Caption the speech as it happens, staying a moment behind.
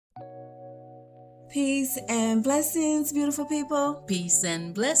Peace and blessings, beautiful people. Peace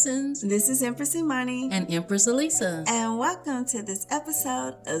and blessings. This is Empress Imani and Empress Elisa. And welcome to this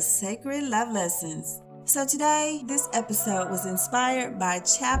episode of Sacred Love Lessons. So today, this episode was inspired by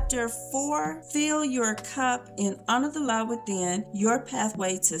Chapter 4, Fill Your Cup and Honor the Love Within, Your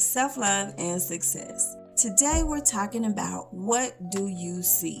Pathway to Self-Love and Success. Today, we're talking about what do you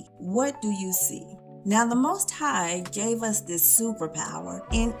see? What do you see? Now, the Most High gave us this superpower,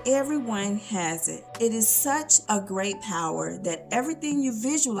 and everyone has it. It is such a great power that everything you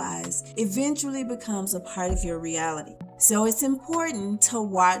visualize eventually becomes a part of your reality. So it's important to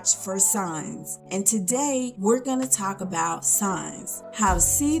watch for signs. And today, we're going to talk about signs, how to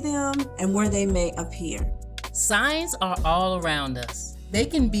see them, and where they may appear. Signs are all around us. They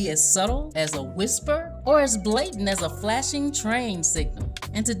can be as subtle as a whisper or as blatant as a flashing train signal.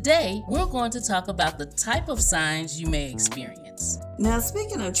 And today, we're going to talk about the type of signs you may experience. Now,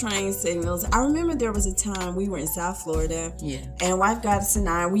 speaking of train signals, I remember there was a time we were in South Florida. And wife got us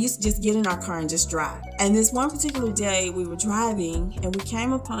and we used to just get in our car and just drive. And this one particular day, we were driving and we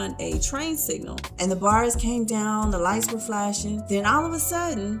came upon a train signal. And the bars came down, the lights were flashing. Then all of a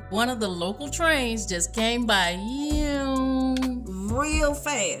sudden, one of the local trains just came by real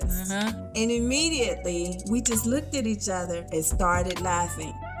fast. And immediately, we just looked at each other and started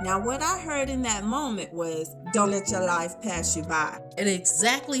laughing. Now, what I heard in that moment was, don't let your life pass you by. It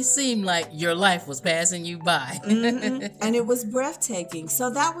exactly seemed like your life was passing you by. And it was breathtaking. So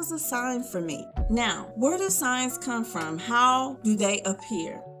that was a sign for me. Now, where do signs come from? How do they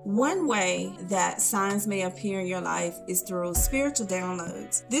appear? One way that signs may appear in your life is through spiritual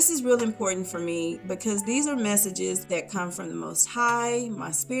downloads. This is real important for me because these are messages that come from the Most High, my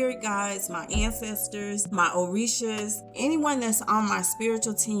spirit guides, my ancestors, my orishas, anyone that's on my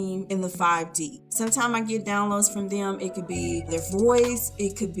spiritual team in the 5D. Sometimes I get downloads from them. It could be their voice,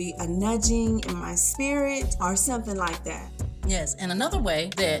 it could be a nudging in my spirit or something like that. Yes, and another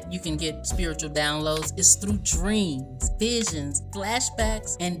way that you can get spiritual downloads is through dreams, visions,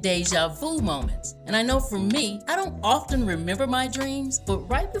 flashbacks, and deja vu moments. And I know for me, I don't often remember my dreams, but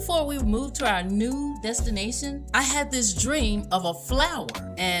right before we moved to our new destination, I had this dream of a flower.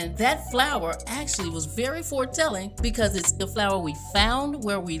 And that flower actually was very foretelling because it's the flower we found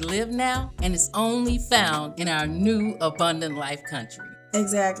where we live now, and it's only found in our new abundant life country.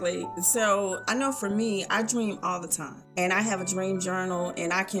 Exactly. So I know for me, I dream all the time. And I have a dream journal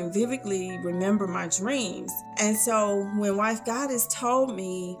and I can vividly remember my dreams. And so when Wife Goddess told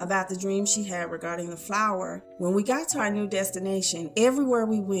me about the dream she had regarding the flower, when we got to our new destination, everywhere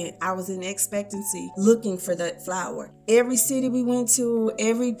we went, I was in expectancy looking for that flower. Every city we went to,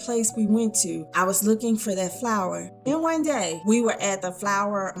 every place we went to, I was looking for that flower. And one day we were at the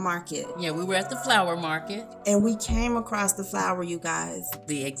flower market. Yeah, we were at the flower market. And we came across the flower, you guys.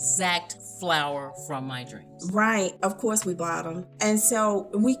 The exact flower from my dreams. Right. Of course we bought them. And so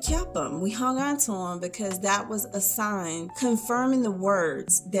we kept them. We hung on to them because that was a sign confirming the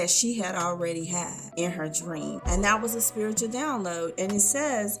words that she had already had in her dream. And that was a spiritual download. And it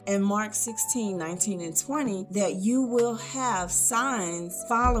says in Mark 16, 19, and 20 that you will have signs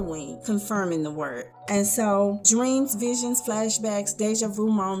following confirming the word. And so dreams, visions, flashbacks, deja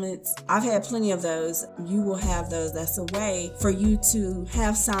vu moments, I've had plenty of those. You will have those. That's a way for you to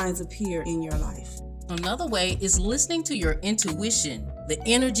have signs appear in your life. Another way is listening to your intuition, the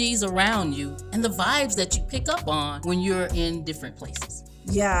energies around you, and the vibes that you pick up on when you're in different places.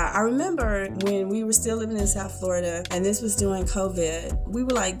 Yeah, I remember when we were still living in South Florida and this was during COVID, we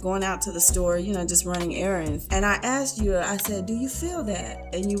were like going out to the store, just running errands. And I asked you, I said, do you feel that?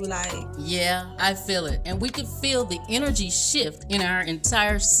 And you were like, yeah, I feel it. And we could feel the energy shift in our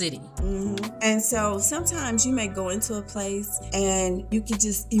entire city. And so sometimes you may go into a place and you could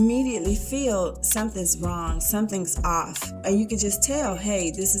just immediately feel something's wrong, something's off. And you could just tell,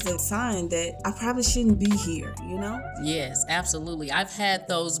 hey, this is a sign that I probably shouldn't be here, Yes, absolutely. I've had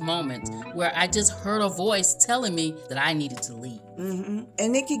those moments where I just heard a voice telling me that I needed to leave. And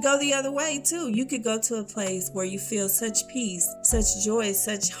it could go the other way too. You could go to a place where you feel such peace, such joy,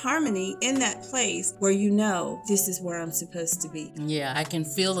 such harmony in that place where this is where I'm supposed to be. Yeah, I can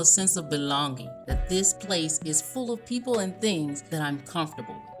feel a sense of belonging, that this place is full of people and things that I'm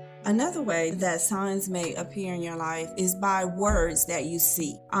comfortable with. Another way that signs may appear in your life is by words that you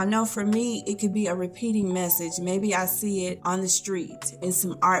see. I know for me, it could be a repeating message. Maybe I see it on the street, in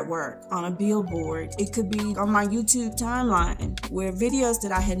some artwork, on a billboard. It could be on my YouTube timeline where videos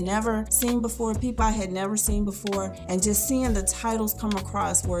that I had never seen before, people I had never seen before, and just seeing the titles come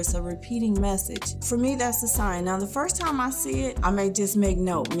across where it's a repeating message. For me, that's a sign. Now, the first time I see it, I may just make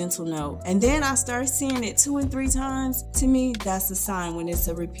mental note. And then I start seeing it 2 and 3 times. To me, that's a sign when it's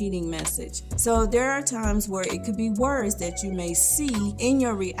a repeating repeating message. So there are times where it could be words that you may see in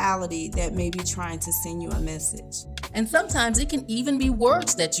your reality that may be trying to send you a message. And sometimes it can even be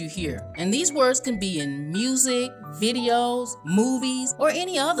words that you hear. And these words can be in music, videos, movies, or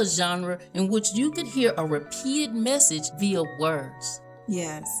any other genre in which you could hear a repeated message via words.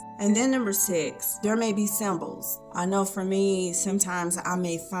 Yes. And then number 6, there may be symbols. I know for me, sometimes I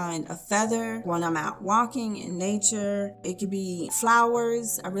may find a feather when I'm out walking in nature. It could be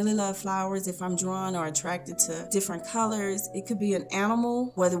flowers. I really love flowers if I'm drawn or attracted to different colors. It could be an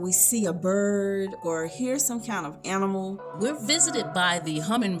animal, whether we see a bird or hear some kind of animal. We're visited by the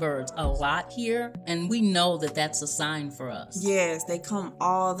hummingbirds a lot here, and we know that that's a sign for us. Yes, they come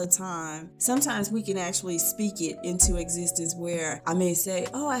all the time. Sometimes we can actually speak it into existence where I may say,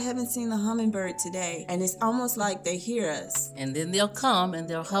 oh, I haven't seen the hummingbird today. And it's almost like they hear us. And then they'll come and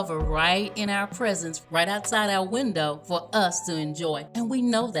they'll hover right in our presence, right outside our window for us to enjoy. And we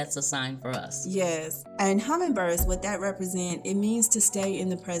know that's a sign for us. Yes. And hummingbirds, what that represents, it means to stay in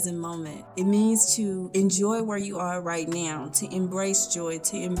the present moment. It means to enjoy where you are right now, to embrace joy,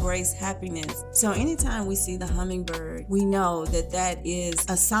 to embrace happiness. So anytime we see the hummingbird, we know that that is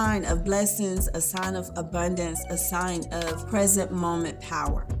a sign of blessings, a sign of abundance, a sign of present moment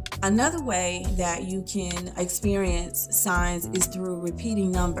power. Another way that you can experience signs is through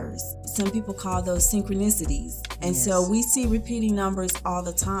repeating numbers. Some people call those synchronicities. And so we see repeating numbers all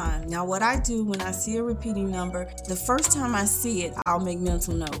the time. Now, what I do when I see a repeating number, the first time I see it, I'll make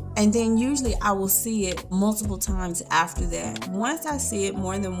mental note. And then usually I will see it multiple times after that. Once I see it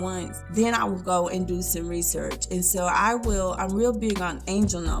more than once, then I will go and do some research. And so I'm real big on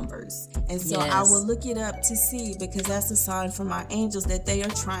angel numbers. And so I will look it up to see, because that's a sign from my angels that they are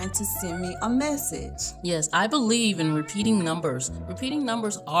trying to send me a message. Yes, I believe in repeating numbers. Repeating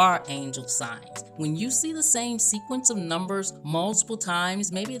numbers are angel signs. When you see the same sequence of numbers multiple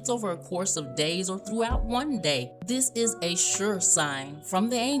times, maybe it's over a course of days or throughout one day, this is a sure sign from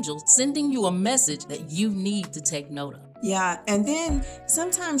the angels sending you a message that you need to take note of. Yeah, and then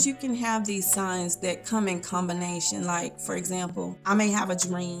sometimes you can have these signs that come in combination. Like, for example, I may have a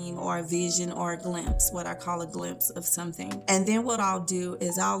dream or a vision or a glimpse, what I call a glimpse of something. And then what I'll do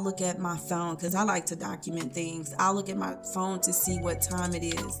is I'll look at my phone, because I like to document things. I'll look at my phone to see what time it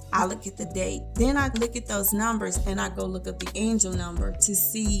is. I look at the date. Then I look at those numbers and I go look up the angel number to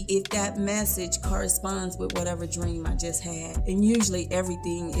see if that message corresponds with whatever dream I just had. And usually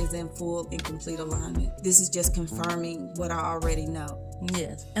everything is in full and complete alignment. This is just confirming what I already know.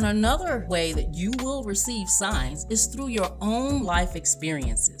 Yes. And another way that you will receive signs is through your own life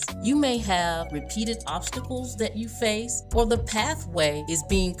experiences. You may have repeated obstacles that you face, or the pathway is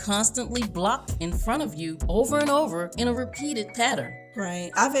being constantly blocked in front of you over and over in a repeated pattern.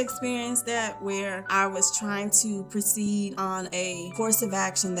 Right. I've experienced that where I was trying to proceed on a course of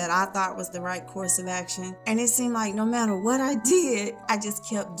action that I thought was the right course of action. And it seemed like no matter what I did, I just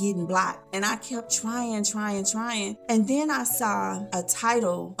kept getting blocked. And I kept trying. And then I saw a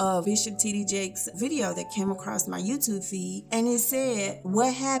title of Bishop T.D. Jakes' video that came across my YouTube feed. And it said,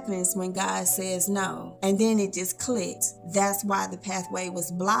 what happens when God says no? And then it just clicked. That's why the pathway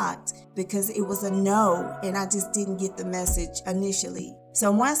was blocked, because it was a no. And I just didn't get the message initially. So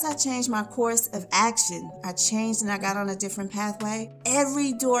once I changed my course of action, I changed and I got on a different pathway,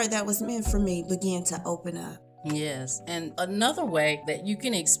 every door that was meant for me began to open up. Yes, and another way that you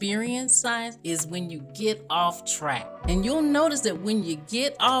can experience signs is when you get off track. And you'll notice that when you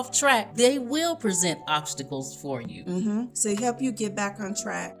get off track, they will present obstacles for you. So help you get back on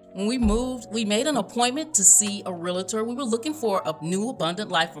track. When we moved, we made an appointment to see a realtor. We were looking for a new Abundant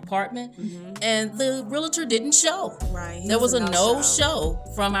Life apartment, and the realtor didn't show. Right. There was a no-show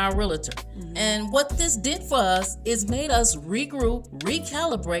from our realtor. And what this did for us is made us regroup,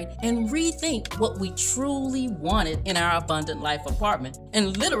 recalibrate, and rethink what we truly wanted in our Abundant Life apartment.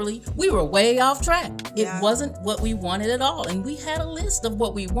 And literally, we were way off track. It wasn't what we wanted at all. And we had a list of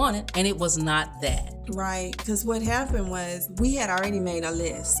what we wanted, and it was not that. Right, because what happened was we had already made a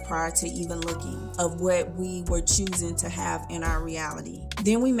list prior to even looking of what we were choosing to have in our reality.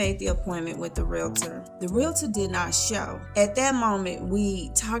 Then we made the appointment with the realtor. The realtor did not show. At that moment,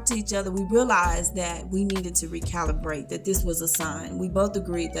 we talked to each other. We realized that we needed to recalibrate, that this was a sign. We both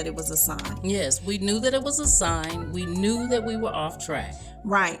agreed that it was a sign. Yes, we knew that it was a sign. We knew that we were off track.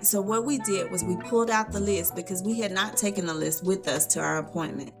 Right. So what we did was we pulled out the list, because we had not taken the list with us to our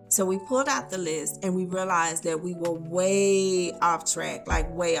appointment. So we pulled out the list and we realized that we were way off track, like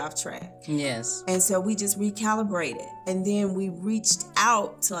way off track. Yes. And so we just recalibrated. And then we reached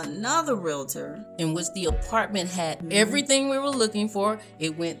out to another realtor, in which the apartment had everything we were looking for.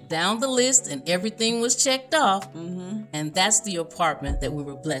 It went down the list and everything was checked off. And that's the apartment that we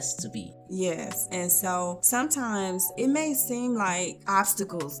were blessed to be. Yes. And so sometimes it may seem like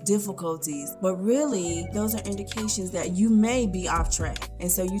obstacles, difficulties, but really those are indications that you may be off track. And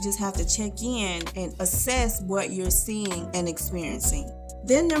so you just have to check in and assess what you're seeing and experiencing.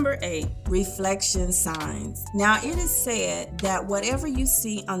 Then number 8, reflection signs. Now it is said that whatever you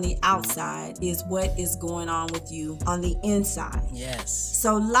see on the outside is what is going on with you on the inside. Yes.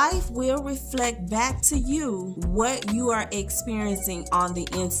 So life will reflect back to you what you are experiencing on the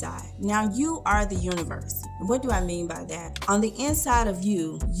inside. Now you are the universe. What do I mean by that? On the inside of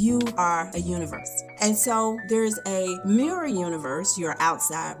you, you are a universe. And so there's a mirror universe, your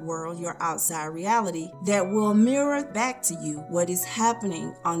outside world, your outside reality, that will mirror back to you what is happening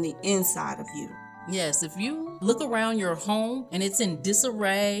on the inside of you. Yes, if you look around your home and it's in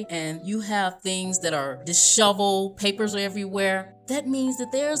disarray and you have things that are disheveled, papers are everywhere, that means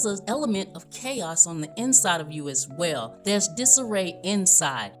that there's an element of chaos on the inside of you as well. There's disarray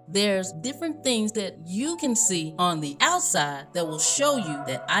inside. There's different things that you can see on the outside that will show you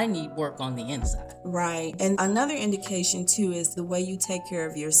that I need work on the inside. Right. And another indication too is the way you take care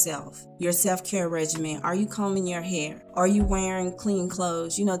of yourself, your self-care regimen. Are you combing your hair? Are you wearing clean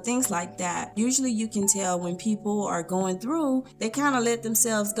clothes? You know, things like that. Usually you can tell when people are going through, they kind of let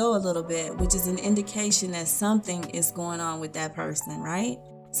themselves go a little bit, which is an indication that something is going on with that person, right?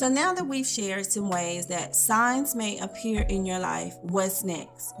 So now that we've shared some ways that signs may appear in your life, what's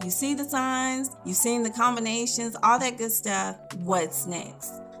next? You see the signs, you've seen the combinations, all that good stuff. What's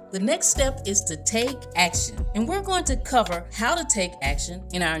next? The next step is to take action. And we're going to cover how to take action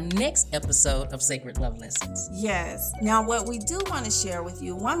in our next episode of Sacred Love Lessons. Yes. Now, what we do want to share with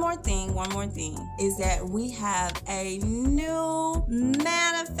you, one more thing, is that we have a new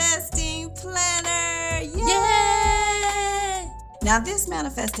manifesting planner. Yay! Now, this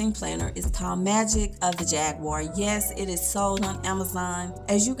manifesting planner is called Magic of the Jaguar. Yes, it is sold on Amazon.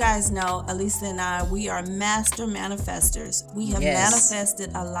 As you guys know, Elisa and I, we are master manifestors. We have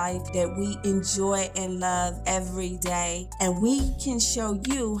manifested a life that we enjoy and love every day. And we can show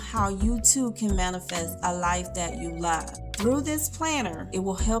you how you too can manifest a life that you love. Through this planner, it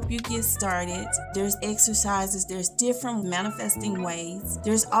will help you get started. There's exercises, there's different manifesting ways.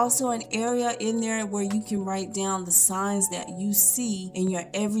 There's also an area in there where you can write down the signs that you see in your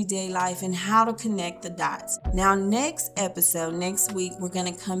everyday life and how to connect the dots. Now, next episode, next week, we're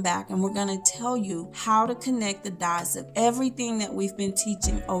going to come back and we're going to tell you how to connect the dots of everything that we've been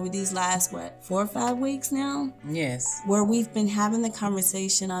teaching over these last, 4 or 5 weeks now? Yes. Where we've been having the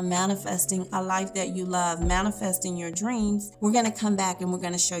conversation on manifesting a life that you love, manifesting your dreams. We're going to come back and we're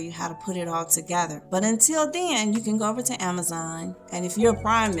going to show you how to put it all together. But until then, you can go over to Amazon. And if you're a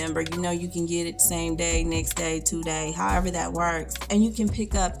Prime member, you know you can get it same day, next day, 2 day, however that works. And you can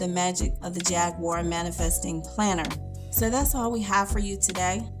pick up the Magic of the Jaguar Manifesting Planner. So that's all we have for you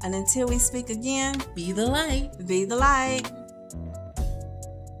today. And until we speak again, be the light. Be the light.